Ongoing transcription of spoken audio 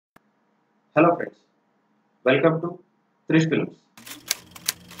Hello friends, welcome to thrishfilms.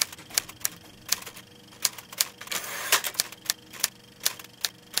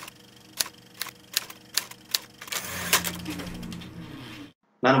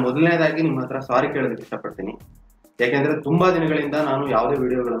 ನಾನು ಮೊದಲನೇದಾಗಿ ನಿಮ್ಮ ಹತ್ರ ಸಾರಿ ಕೇಳೋದಕ್ಕೆ ಇಷ್ಟಪಡ್ತೀನಿ. ಯಾಕೆಂದ್ರೆ ತುಂಬಾ ದಿನಗಳಿಂದ ನಾನು ಯಾವುದೇ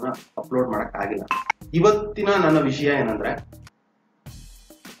ವಿಡಿಯೋಗಳನ್ನ ಅಪ್ಲೋಡ್ ಮಾಡಕ್ ಆಗಿಲ್ಲ. ಇವತ್ತಿನ ನನ್ನ ವಿಷಯ ಏನಂದ್ರೆ,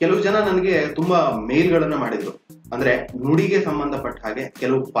 ಕೆಲವು ಜನ ನನಗೆ ತುಂಬಾ ಮೇಲ್ಗಳನ್ನ ಮಾಡಿದ್ರು. ಅಂದ್ರೆ ನುಡಿಗೆ ಸಂಬಂಧಪಟ್ಟ ಹಾಗೆ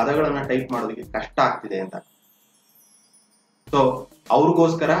ಕೆಲವು ಪದಗಳನ್ನ ಟೈಪ್ ಮಾಡೋದಕ್ಕೆ ಕಷ್ಟ ಆಗ್ತಿದೆ ಅಂತ. ಸೊ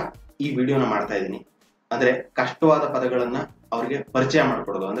ಅವ್ರಿಗೋಸ್ಕರ ಈ ವಿಡಿಯೋನ ಮಾಡ್ತಾ ಇದ್ದೀನಿ. ಅಂದ್ರೆ ಕಷ್ಟವಾದ ಪದಗಳನ್ನ ಅವ್ರಿಗೆ ಪರಿಚಯ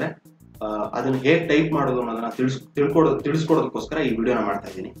ಮಾಡ್ಕೊಡೋದು, ಅಂದ್ರೆ ಅದನ್ನ ಹೇಗ್ ಟೈಪ್ ಮಾಡೋದು ಅನ್ನೋದನ್ನ ತಿಳಿಸ್ಕೊಡೋದಕ್ಕೋಸ್ಕರ ಈ ವಿಡಿಯೋನ ಮಾಡ್ತಾ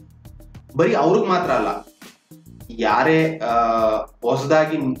ಇದ್ದೀನಿ. ಬರೀ ಅವ್ರಿಗೆ ಮಾತ್ರ ಅಲ್ಲ, ಯಾರೇ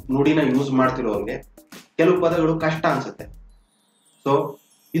ಹೊಸದಾಗಿ ನುಡಿನ ಯೂಸ್ ಮಾಡ್ತಿರೋರ್ಗೆ ಕೆಲವು ಪದಗಳು ಕಷ್ಟ ಅನ್ಸುತ್ತೆ. ಸೊ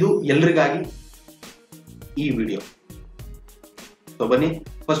ಇದು ಎಲ್ರಿಗಾಗಿ ಈ ವಿಡಿಯೋ. ಸೊ ಬನ್ನಿ,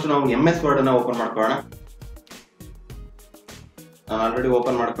 ಫಸ್ಟ್ ನಾವು MS ವರ್ಡ್ ಅನ್ನ ಓಪನ್ ಮಾಡ್ಕೊಳ್ಳೋಣ. ನಾನು ಆಲ್ರೆಡಿ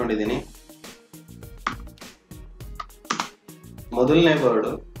ಓಪನ್ ಮಾಡ್ಕೊಂಡಿದ್ದೀನಿ. ಮೊದಲನೇ ವರ್ಡ್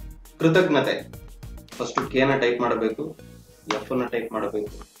ಕೃತಜ್ಞತೆ. ಫಸ್ಟ್ ಕೆ ನ ಟೈಪ್ ಮಾಡಬೇಕು, ಎಫ್ ನ ಟೈಪ್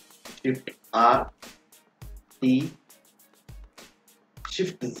ಮಾಡಬೇಕು, shift R T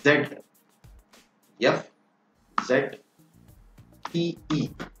shift Z F Z T E,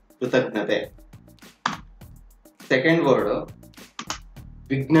 ಕೃತಜ್ಞತೆ. ಸೆಕೆಂಡ್ ವರ್ಡ್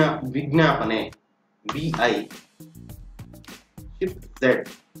ವಿಜ್ಞಾಪನೆ, VI shift Z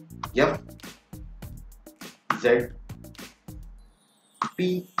F Z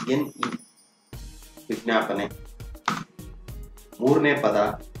PNE, ವಿಜ್ಞಾಪನೆ. ಮೂರನೇ ಪದ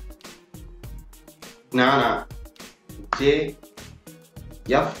ಜ್ಞಾನ,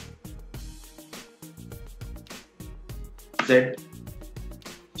 JF Z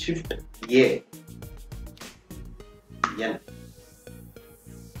shift A N.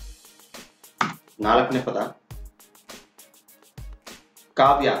 ನಾಲ್ಕನೇ ಪದ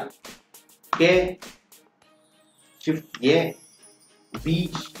ಕಾವ್ಯ, K shift A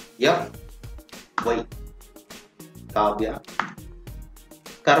BF Y, ಕಾವ್ಯ.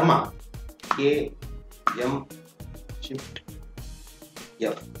 ಕರ್ಮ, KM ಶಿಫ್ಟ್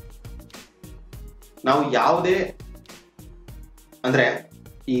F. ನಾವು ಯಾವುದೇ ಅಂದ್ರೆ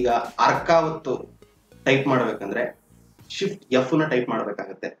ಈಗ ಅರ್ಕಾವತ್ತು ಟೈಪ್ ಮಾಡ್ಬೇಕಂದ್ರೆ ಶಿಫ್ಟ್ F ನ ಟೈಪ್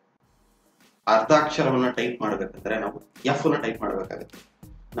ಮಾಡ್ಬೇಕಾಗತ್ತೆ. ಅರ್ಧಾಕ್ಷರವನ್ನ ಟೈಪ್ ಮಾಡ್ಬೇಕಂದ್ರೆ ನಾವು F ನ ಟೈಪ್ ಮಾಡ್ಬೇಕಾಗತ್ತೆ.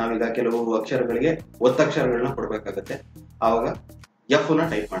 ನಾವೀಗ ಕೆಲವು ಅಕ್ಷರಗಳಿಗೆ ಒತ್ತಕ್ಷರಗಳನ್ನ ಕೊಡ್ಬೇಕಾಗತ್ತೆ, ಆವಾಗ F ನ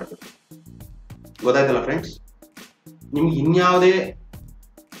ಟೈಪ್ ಮಾಡಬೇಕು. ಗೊತ್ತಾಯ್ತಲ್ಲ ಫ್ರೆಂಡ್ಸ್? ನಿಮ್ಗೆ ಇನ್ಯಾವುದೇ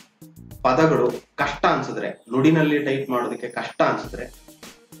ಪದಗಳು ಕಷ್ಟ ಅನ್ಸಿದ್ರೆ, ನುಡಿನಲ್ಲಿ ಟೈಪ್ ಮಾಡೋದಕ್ಕೆ ಕಷ್ಟ ಅನ್ಸಿದ್ರೆ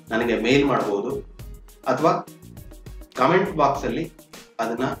ನನಗೆ ಮೇಲ್ ಮಾಡಬಹುದು, ಅಥವಾ ಕಮೆಂಟ್ ಬಾಕ್ಸ್ ಅಲ್ಲಿ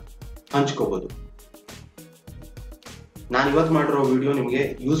ಅದನ್ನ ಹಂಚ್ಕೋಬಹುದು. ನಾನು ಇವತ್ತು ಮಾಡಿರೋ ವಿಡಿಯೋ ನಿಮಗೆ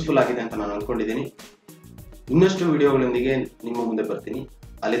ಯೂಸ್ಫುಲ್ ಆಗಿದೆ ಅಂತ ನಾನು ಅನ್ಕೊಂಡಿದ್ದೀನಿ. ಇನ್ನಷ್ಟು ವಿಡಿಯೋಗಳೊಂದಿಗೆ ನಿಮ್ಮ ಮುಂದೆ ಬರ್ತೀನಿ.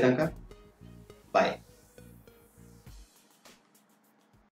 ಅಲ್ಲಿ ತನಕ ಬಾಯ್.